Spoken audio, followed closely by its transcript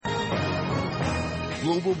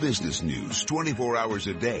Global business news 24 hours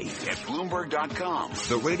a day at Bloomberg.com,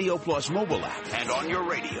 the Radio Plus mobile app, and on your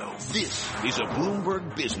radio. This is a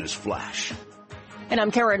Bloomberg Business Flash. And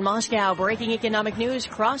I'm Karen Moscow. Breaking economic news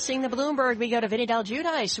crossing the Bloomberg. We go to Vinny Del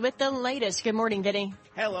Giudice with the latest. Good morning, Vinny.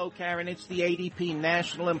 Hello, Karen. It's the ADP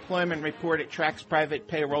National Employment Report. It tracks private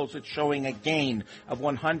payrolls. It's showing a gain of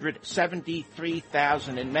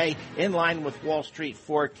 173,000 in May, in line with Wall Street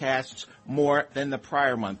forecasts, more than the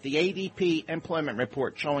prior month. The ADP Employment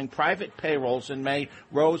Report showing private payrolls in May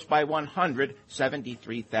rose by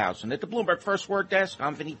 173,000. At the Bloomberg First Word Desk,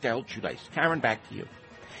 I'm Vinny Del Giudice. Karen, back to you.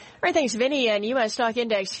 All right, thanks, Vinny. And U.S. stock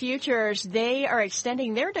index futures, they are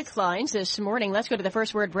extending their declines this morning. Let's go to the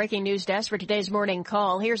First Word breaking news desk for today's morning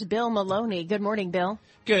call. Here's Bill Maloney. Good morning, Bill.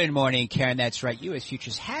 Good morning, Karen. That's right. U.S.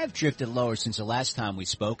 futures have drifted lower since the last time we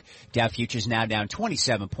spoke. Dow futures now down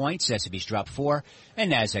 27 points. S&P's dropped 4,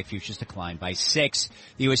 and NASDAQ futures declined by 6.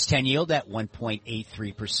 The U.S. 10 yield at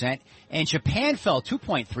 1.83%, and Japan fell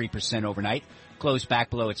 2.3% overnight, closed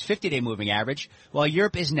back below its 50-day moving average, while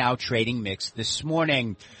Europe is now trading mixed this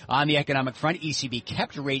morning. On the economic front, ECB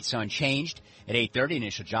kept rates unchanged. At 8:30,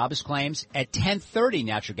 initial jobs claims. At 10:30,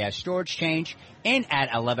 natural gas storage change. And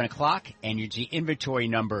at 11 o'clock, energy inventory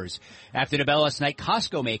numbers. After the bell last night,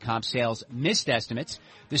 Costco May comp sales missed estimates.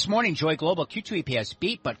 This morning, Joy Global Q2 EPS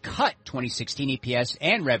beat but cut 2016 EPS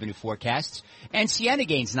and revenue forecasts. And Ciena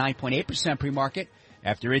gains 9.8% pre-market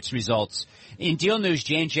after its results. In deal news,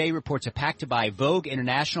 J&J reports a pact to buy Vogue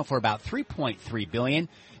International for about $3.3 billion.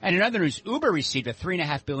 And in other news, Uber received a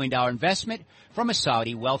 $3.5 billion investment from a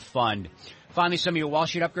Saudi wealth fund. Finally, some of your Wall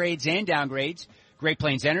Street upgrades and downgrades. Great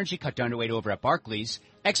Plains Energy cut to underweight over at Barclays.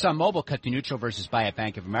 ExxonMobil cut to neutral versus buy at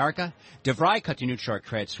Bank of America. DeVry cut to neutral at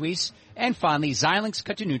Credit Suisse. And finally, Xilinx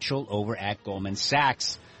cut to neutral over at Goldman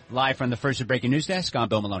Sachs. Live from the First Breaking News Desk, I'm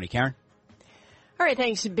Bill Maloney. Karen? All right,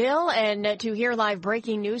 thanks, Bill. And to hear live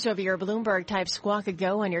breaking news over your Bloomberg, type Squawk a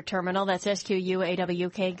Go on your terminal. That's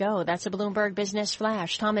SQUAWK Go. That's a Bloomberg Business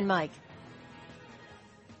Flash. Tom and Mike.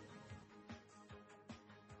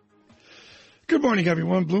 Good morning,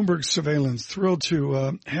 everyone. Bloomberg Surveillance. Thrilled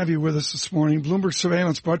to have you with us this morning. Bloomberg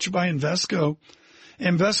Surveillance brought to you by Invesco.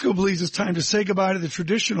 Invesco believes it's time to say goodbye to the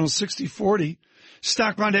traditional 60-40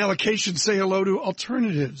 stock bond allocation. Say hello to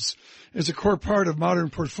alternatives as a core part of modern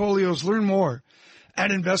portfolios. Learn more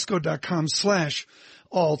at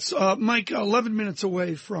Invesco.com/alts. Mike, 11 minutes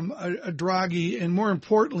away from a Draghi and, more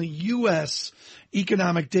importantly, U.S.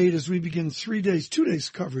 economic data as we begin 2 days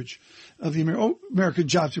coverage of the American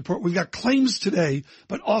Jobs Report. We've got claims today,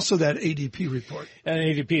 but also that ADP report. And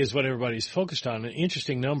ADP is what everybody's focused on. An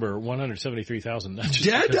interesting number, 173,000.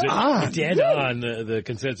 Dead on. Dead on the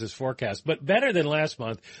consensus forecast, but better than last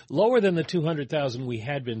month, lower than the 200,000 we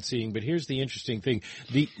had been seeing. But here's the interesting thing.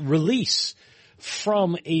 The release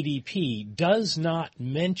from ADP does not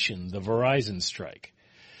mention the Verizon strike.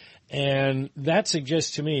 And that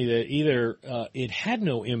suggests to me that either it had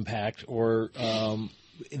no impact or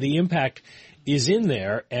the impact is in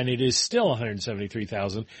there and it is still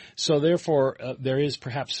 173,000. So therefore, there is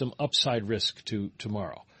perhaps some upside risk to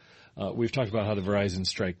tomorrow. We've talked about how the Verizon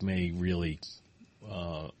strike may really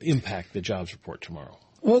impact the jobs report tomorrow.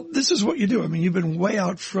 Well, this is what you do. I mean, you've been way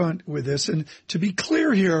out front with this. And to be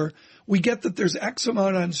clear here, we get that there's X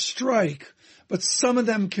amount on strike, but some of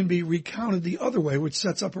them can be recounted the other way, which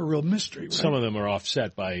sets up a real mystery, right? Some of them are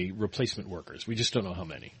offset by replacement workers. We just don't know how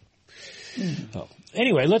many. Oh.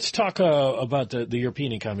 Anyway, let's talk about the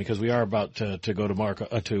European economy, because we are about to go to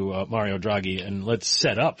Mario Draghi, and let's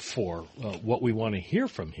set up for what we want to hear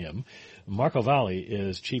from him. Marco Valli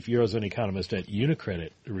is chief Eurozone economist at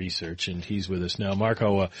Unicredit Research, and he's with us now.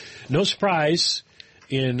 Marco, no surprise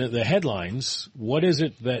in the headlines. What is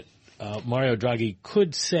it that Mario Draghi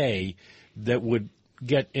could say that would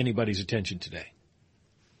get anybody's attention today?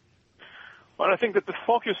 Well, I think that the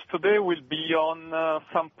focus today will be on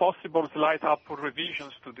some possible slight upward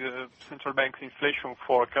revisions to the central bank's inflation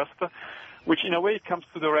forecast, which in a way comes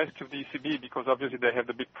to the rescue of the ECB, because obviously they have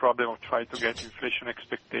the big problem of trying to get inflation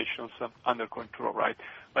expectations under control, right?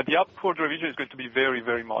 But the upward revision is going to be very,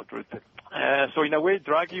 very moderate. So in a way,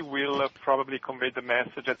 Draghi will probably convey the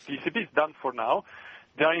message that the ECB is done for now.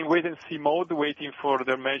 They are in wait-and-see mode, waiting for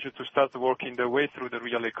their measure to start working their way through the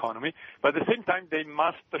real economy. But at the same time, they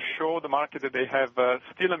must show the market that they have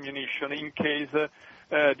still ammunition in case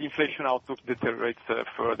the inflation outlook deteriorates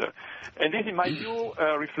further. And this, in my view,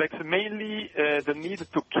 reflects mainly the need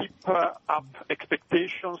to keep up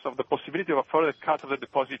expectations of the possibility of a further cut of the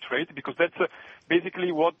deposit rate, because that's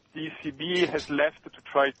basically what the ECB has left to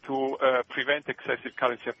try to prevent excessive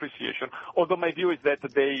currency appreciation, although my view is that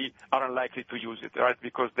they are unlikely to use it, right,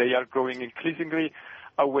 because they are growing increasingly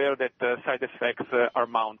aware that side effects are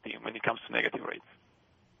mounting when it comes to negative rates.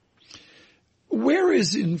 Where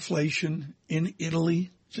is inflation in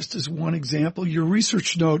Italy? Just as one example, your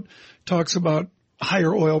research note talks about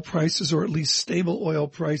higher oil prices, or at least stable oil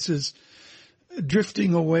prices,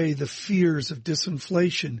 drifting away the fears of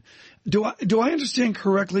disinflation. Do I understand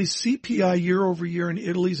correctly? CPI year over year in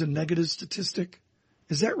Italy is a negative statistic.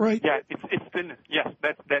 Is that right? Yeah, it's still, yes,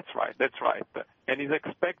 that's right. And is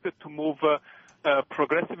expected to move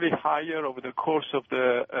progressively higher over the course of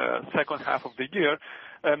the second half of the year,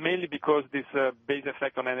 mainly because this base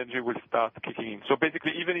effect on energy will start kicking in. So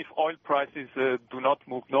basically, even if oil prices do not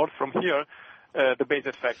move north from here, the base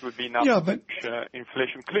effect would be enough to push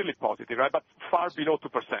inflation clearly positive, right? But far below 2%,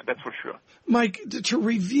 that's for sure. Mike, to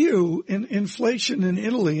review inflation in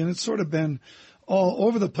Italy, and it's sort of been all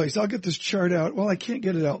over the place. I'll get this chart out. Well, I can't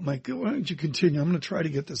get it out, Mike. Why don't you continue? I'm going to try to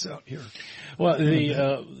get this out here. Well,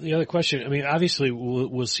 the other question, I mean, obviously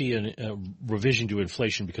we'll see a revision to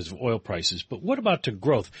inflation because of oil prices, but what about to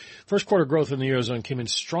growth? First quarter growth in the Eurozone came in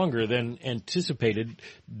stronger than anticipated.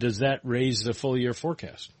 Does that raise the full year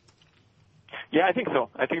forecast? Yeah, I think so.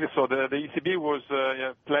 The ECB was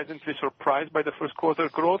pleasantly surprised by the first quarter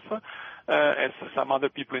growth, as some other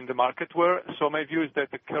people in the market were. So my view is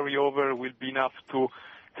that the carryover will be enough to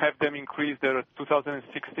have them increase their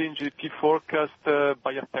 2016 GDP forecast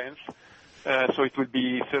by a tenth. So it will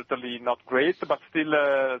be certainly not great, but still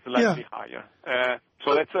slightly higher.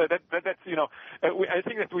 So that's I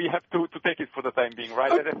think that we have to take it for the time being,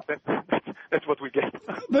 right? That's what we get.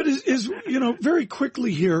 But is very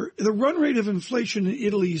quickly here, the run rate of inflation in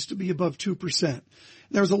Italy used to be above 2%.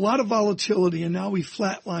 There was a lot of volatility, and now we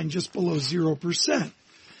flatline just below 0%.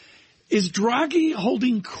 Is Draghi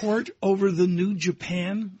holding court over the new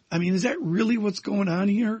Japan? I mean, is that really what's going on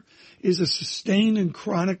here? Is a sustained and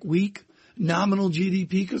chronic weak nominal GDP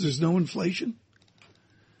because there's no inflation?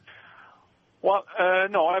 Well,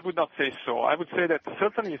 no, I would not say so. I would say that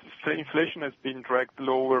certainly inflation has been dragged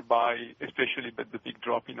lower by especially the big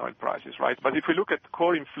drop in oil prices, right? But if we look at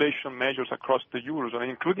core inflation measures across the Eurozone,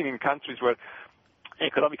 including in countries where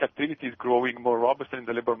economic activity is growing more robust and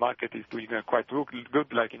the labor market is doing quite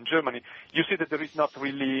good, like in Germany, you see that there is not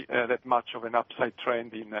really that much of an upside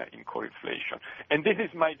trend in core inflation. And this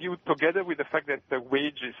is my view, together with the fact that the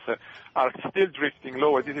wages are still drifting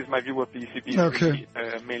lower. This is my view what the ECB is really,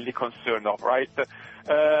 mainly concerned of, right? But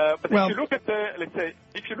if you look at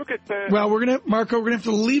Marco, we're gonna have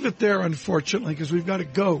to leave it there, unfortunately, because we've got to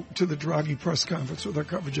go to the Draghi press conference with our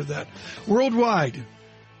coverage of that. Worldwide,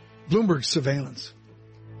 Bloomberg surveillance.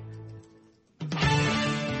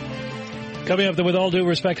 Coming up, the With All Due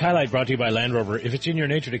Respect highlight brought to you by Land Rover. If it's in your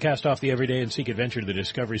nature to cast off the everyday and seek adventure, the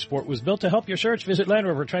Discovery Sport was built to help your search. Visit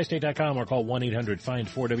LandRover, TriState.com, or call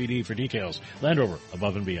 1-800-FIND-4WD for details. Land Rover,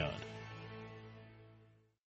 above and beyond.